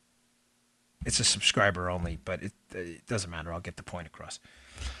 It's a subscriber only, but it doesn't matter. I'll get the point across.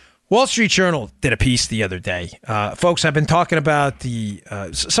 Wall Street Journal did a piece the other day. Folks, I've been talking about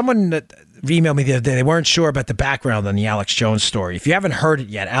someone that emailed me the other day. They weren't sure about the background on the Alex Jones story. If you haven't heard it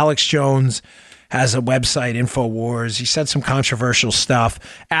yet, Alex Jones has a website, InfoWars. He said some controversial stuff.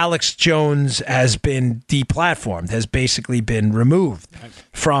 Alex Jones has been deplatformed, has basically been removed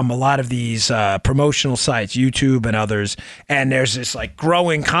from a lot of these promotional sites, YouTube and others. And there's this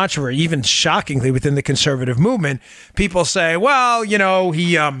growing controversy, even shockingly within the conservative movement. People say, well,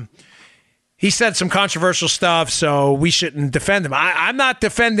 he said some controversial stuff, so we shouldn't defend him. I'm not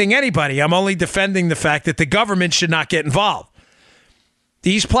defending anybody. I'm only defending the fact that the government should not get involved.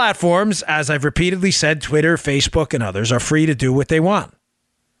 These platforms, as I've repeatedly said, Twitter, Facebook, and others, are free to do what they want.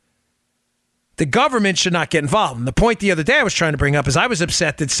 The government should not get involved. And the point the other day I was trying to bring up is I was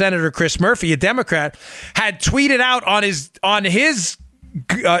upset that Senator Chris Murphy, a Democrat, had tweeted out on his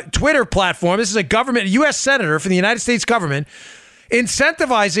Twitter platform, this is a U.S. senator for the United States government,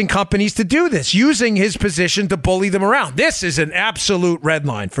 incentivizing companies to do this, using his position to bully them around. This is an absolute red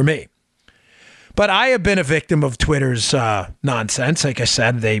line for me. But I have been a victim of Twitter's nonsense. Like I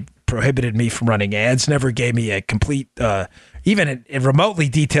said, they prohibited me from running ads, never gave me a complete, even a remotely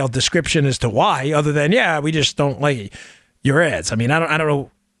detailed description as to why, other than, we just don't like your ads. I mean, I don't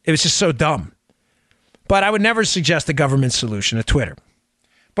know. It was just so dumb. But I would never suggest a government solution to Twitter.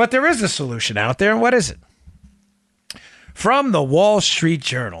 But there is a solution out there, and what is it? From the Wall Street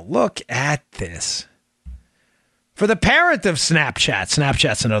Journal, look at this. For the parent of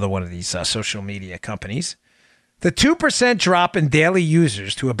Snapchat's another one of these social media companies, the 2% drop in daily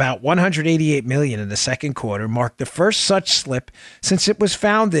users to about 188 million in the second quarter marked the first such slip since it was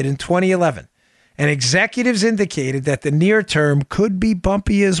founded in 2011. And executives indicated that the near term could be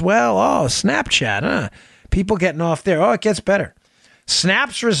bumpy as well. Oh, Snapchat, huh? People getting off there. Oh, it gets better.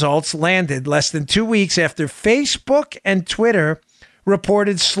 Snap's results landed less than 2 weeks after Facebook and Twitter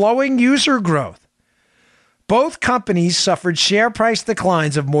reported slowing user growth. Both companies suffered share price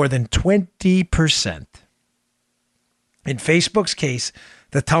declines of more than 20%. In Facebook's case,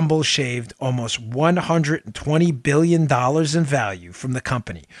 the tumble shaved almost $120 billion in value from the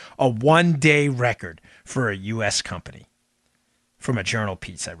company, a one-day record for a U.S. company, from a journal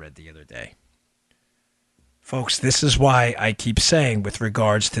piece I read the other day. Folks, this is why I keep saying with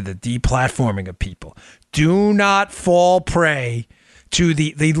regards to the deplatforming of people, do not fall prey to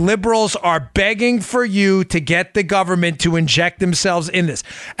the liberals are begging for you to get the government to inject themselves in this.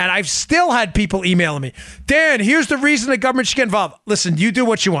 And I've still had people emailing me, Dan, here's the reason the government should get involved. Listen, you do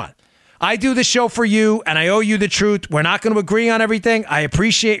what you want. I do the show for you, and I owe you the truth. We're not going to agree on everything. I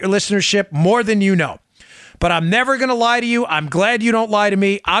appreciate your listenership more than you know. But I'm never going to lie to you. I'm glad you don't lie to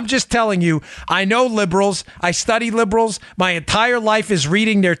me. I'm just telling you, I know liberals. I study liberals. My entire life is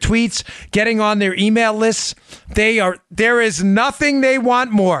reading their tweets, getting on their email lists. There is nothing they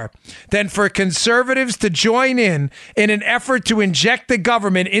want more than for conservatives to join in an effort to inject the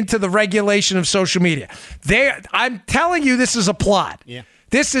government into the regulation of social media. I'm telling you, this is a plot. Yeah.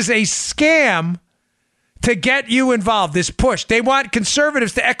 This is a scam to get you involved, this push. They want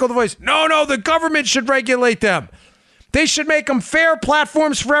conservatives to echo the voice. No, the government should regulate them. They should make them fair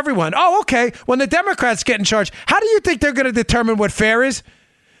platforms for everyone. Oh, okay. When the Democrats get in charge, how do you think they're going to determine what fair is?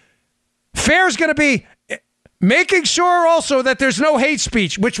 Fair is going to be making sure also that there's no hate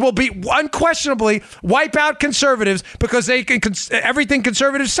speech, which will be unquestionably wipe out conservatives because everything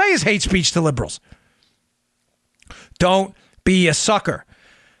conservatives say is hate speech to liberals. Don't be a sucker.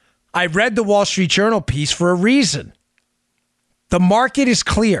 I read the Wall Street Journal piece for a reason. The market is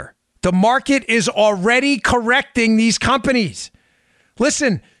clear. The market is already correcting these companies.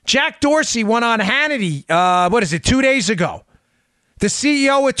 Listen, Jack Dorsey went on Hannity, 2 days ago? The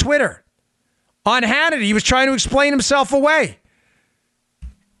CEO of Twitter. On Hannity, he was trying to explain himself away.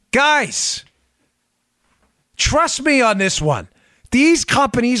 Guys, trust me on this one. These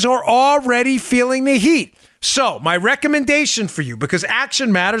companies are already feeling the heat. So, my recommendation for you, because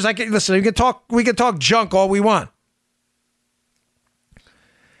action matters. We can talk junk all we want.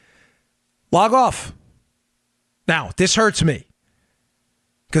 Log off. Now, this hurts me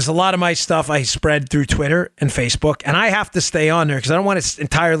because a lot of my stuff I spread through Twitter and Facebook, and I have to stay on there because I don't want to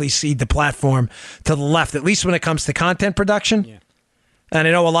entirely cede the platform to the left, at least when it comes to content production. Yeah. And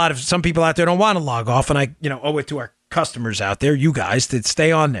I know some people out there don't want to log off, and I owe it to our customers out there, you guys, to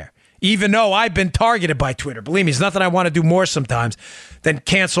stay on there. Even though I've been targeted by Twitter. Believe me, it's nothing I want to do more sometimes than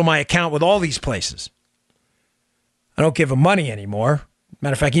cancel my account with all these places. I don't give them money anymore.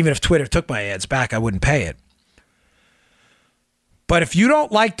 Matter of fact, even if Twitter took my ads back, I wouldn't pay it. But if you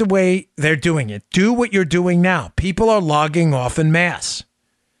don't like the way they're doing it, do what you're doing now. People are logging off en masse.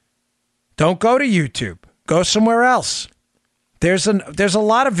 Don't go to YouTube. Go somewhere else. There's a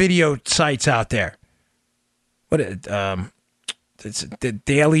lot of video sites out there. It's the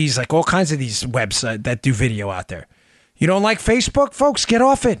dailies, like all kinds of these websites that do video out there. You don't like Facebook, folks? Get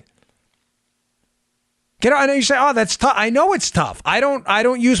off it. Get on. I know you say, "Oh, that's tough." I know it's tough. I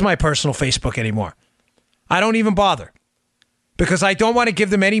don't use my personal Facebook anymore. I don't even bother because I don't want to give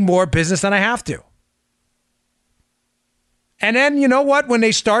them any more business than I have to. And then you know what? When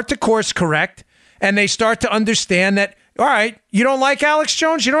they start to course correct and they start to understand that, all right, you don't like Alex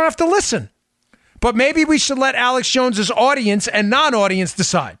Jones, you don't have to listen. But maybe we should let Alex Jones's audience and non-audience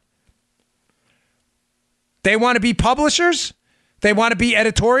decide. They want to be publishers. They want to be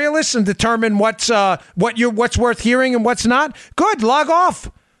editorialists and determine what's worth hearing and what's not. Good, log off.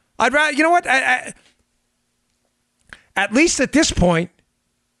 I'd rather, you know what? At least at this point,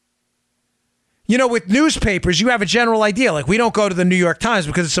 with newspapers, you have a general idea. Like we don't go to the New York Times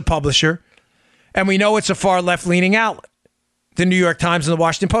because it's a publisher, and we know it's a far left-leaning outlet. The New York Times and the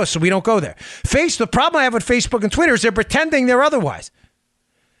Washington Post, so we don't go there. The problem I have with Facebook and Twitter is they're pretending they're otherwise.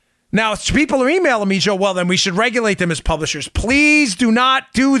 Now, people are emailing me, Joe, well, then we should regulate them as publishers. Please do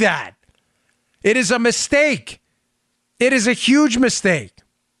not do that. It is a mistake. It is a huge mistake.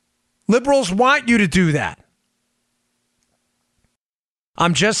 Liberals want you to do that.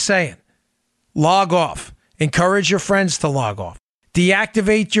 I'm just saying, log off. Encourage your friends to log off.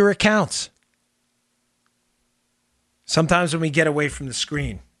 Deactivate your accounts. Sometimes when we get away from the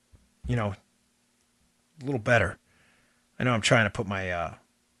screen, a little better. I know I'm trying to put my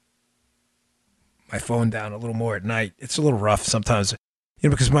my phone down a little more at night. It's a little rough sometimes,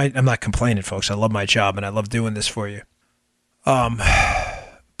 because I'm not complaining, folks. I love my job and I love doing this for you. But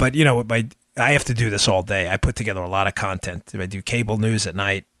I have to do this all day. I put together a lot of content. I do cable news at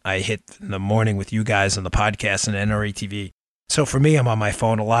night. I hit in the morning with you guys on the podcast and NRA TV. So for me, I'm on my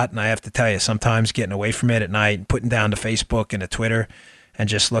phone a lot, and I have to tell you, sometimes getting away from it at night and putting down to Facebook and to Twitter and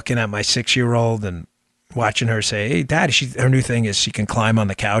just looking at my 6-year-old and watching her say, hey, Daddy, her new thing is she can climb on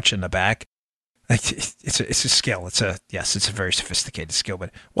the couch in the back. It's a skill. It's a very sophisticated skill.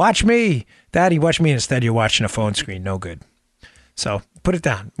 But watch me, Daddy, watch me. Instead, you're watching a phone screen. No good. So put it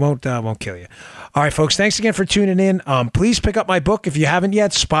down. Won't kill you. All right, folks, thanks again for tuning in. Please pick up my book if you haven't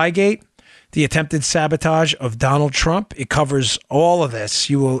yet, Spygate. the attempted sabotage of Donald Trump. It covers all of this.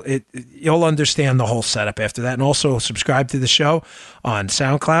 You'll understand the whole setup after that. And also subscribe to the show on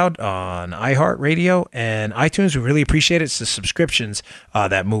SoundCloud, on iHeartRadio, and iTunes. We really appreciate it. It's the subscriptions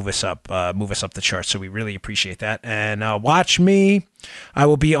that move us up the charts. So we really appreciate that. And watch me. I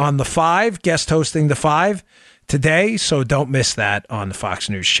will be on The Five, guest hosting The Five today. So don't miss that on the Fox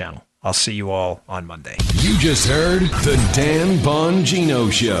News channel. I'll see you all on Monday. You just heard The Dan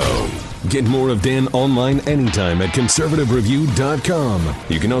Bongino Show. Get more of Dan online anytime at conservativereview.com.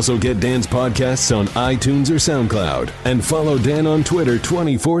 You can also get Dan's podcasts on iTunes or SoundCloud. And follow Dan on Twitter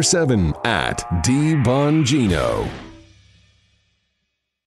 24/7 at DBongino.